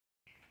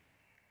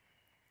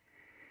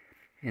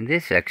In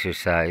this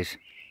exercise,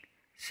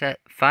 set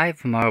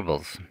 5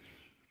 marbles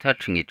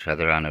touching each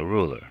other on a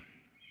ruler.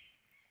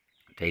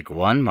 Take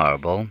one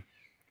marble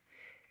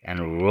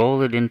and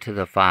roll it into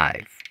the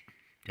 5.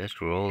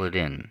 Just roll it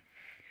in.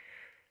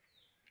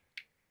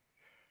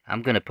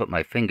 I'm going to put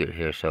my finger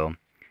here so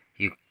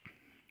you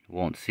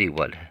won't see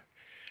what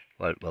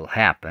will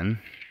happen,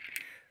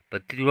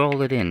 but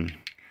roll it in.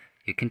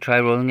 You can try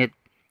rolling it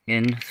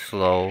in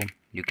slow.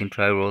 You can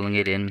try rolling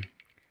it in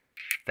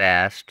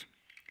fast.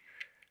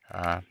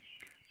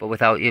 But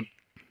without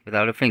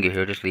a finger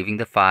here, just leaving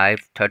the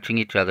 5 touching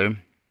each other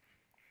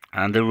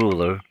on the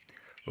ruler,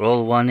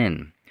 roll one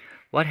in.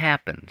 What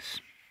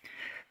happens?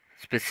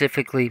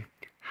 Specifically,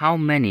 how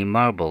many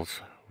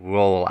marbles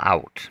roll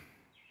out?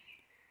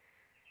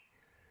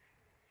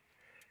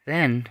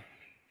 Then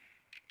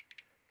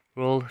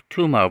roll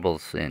 2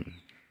 marbles in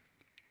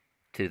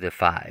to the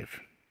 5.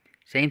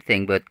 Same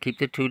thing, but keep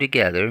the 2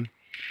 together.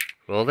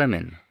 Roll them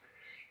in.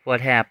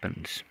 What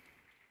happens?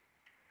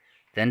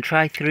 Then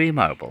try 3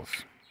 marbles.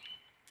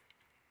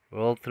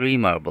 Roll 3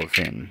 marbles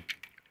in.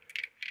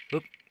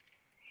 Oop.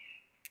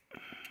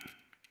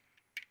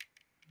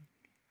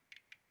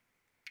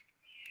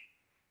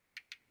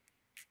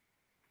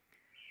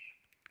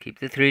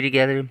 Keep the 3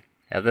 together.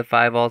 Have the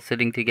 5 all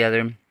sitting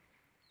together.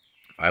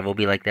 5 will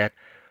be like that.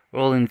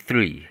 Roll in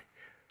 3.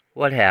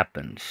 What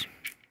happens?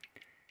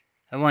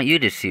 I want you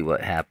to see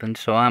what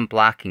happens, so I'm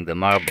blocking the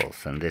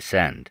marbles on this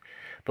end.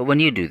 But when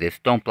you do this,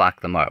 don't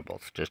block the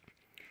marbles. Just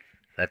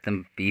let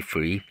them be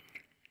free.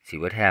 See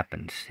what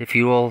happens. If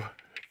you roll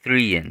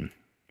 3 in,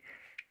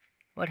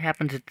 what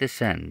happens at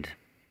this end?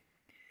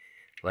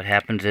 What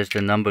happens as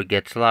the number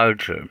gets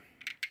larger?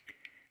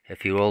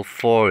 If you roll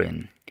 4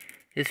 in,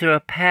 is there a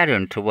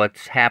pattern to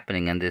what's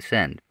happening on this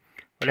end?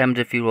 What happens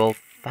if you roll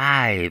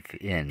 5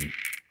 in?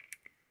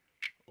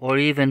 Or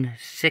even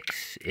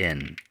 6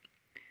 in?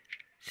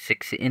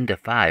 6 into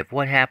 5,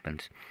 what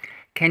happens?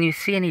 Can you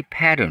see any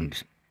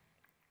patterns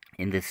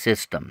in the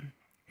system?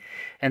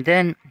 And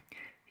then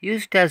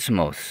use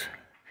Desmos.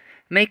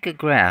 Make a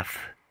graph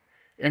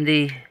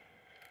using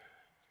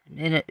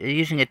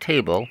a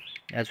table,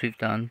 as we've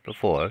done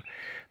before.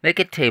 Make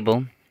a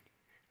table.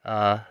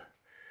 The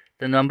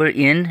number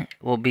in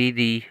will be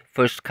the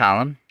first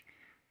column,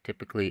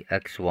 typically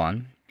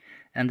x1,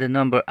 and the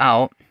number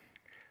out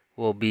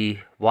will be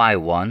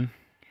y1.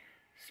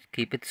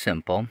 Keep it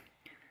simple,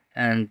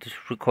 and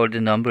record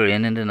the number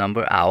in and the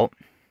number out,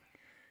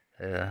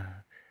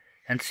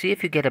 and see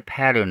if you get a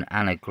pattern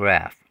on a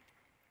graph.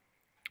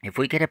 If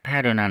we get a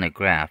pattern on a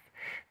graph,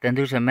 then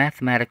there's a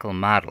mathematical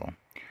model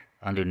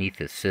underneath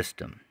the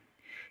system.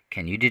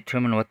 Can you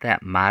determine what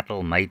that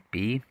model might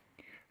be?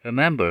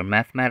 Remember,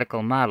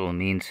 mathematical model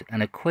means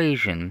an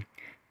equation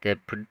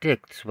that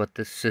predicts what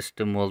the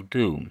system will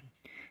do.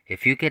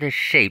 If you get a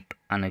shape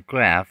on a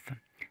graph,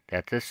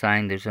 that's a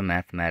sign there's a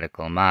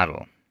mathematical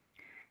model.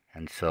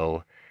 And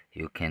so if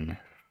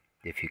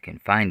you can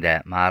find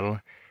that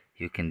model,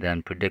 you can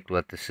then predict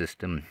what the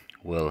system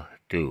will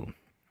do.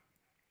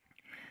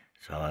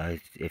 So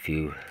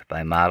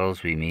by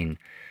models we mean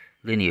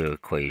linear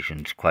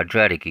equations,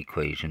 quadratic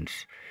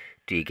equations.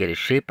 Do you get a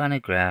shape on a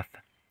graph?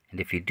 And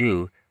if you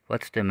do,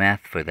 what's the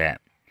math for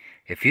that?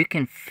 If you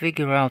can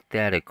figure out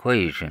that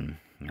equation,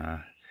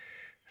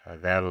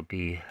 that'll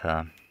be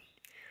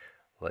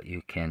what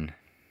you can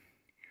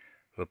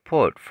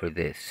report for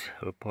this.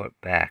 Report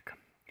back.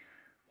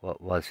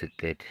 What was it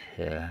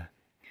that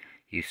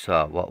you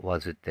saw? What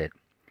was it that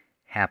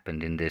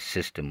happened in this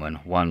system when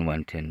 1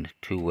 went in,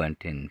 2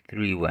 went in,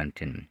 3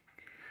 went in?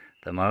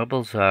 The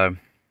marbles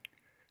are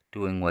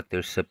doing what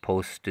they're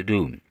supposed to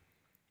do.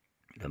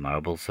 The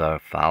marbles are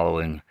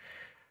following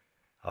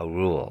a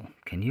rule.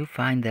 Can you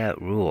find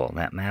that rule,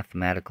 that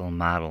mathematical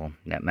model,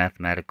 that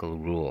mathematical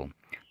rule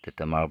that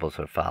the marbles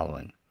are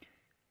following?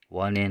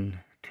 1 in,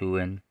 2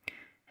 in,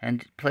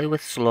 and play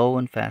with slow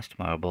and fast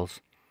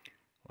marbles.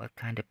 What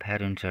kind of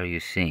patterns are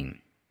you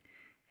seeing?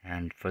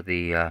 And for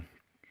the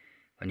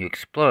when you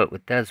explore it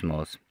with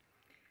Desmos,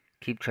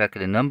 keep track of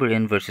the number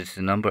in versus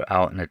the number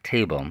out in a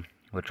table,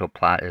 which will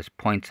plot as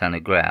points on a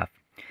graph,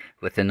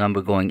 with the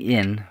number going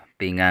in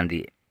being on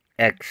the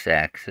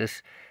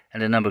x-axis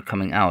and the number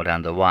coming out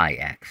on the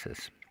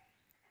y-axis.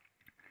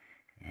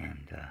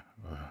 And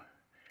we'll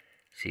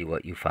see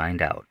what you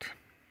find out.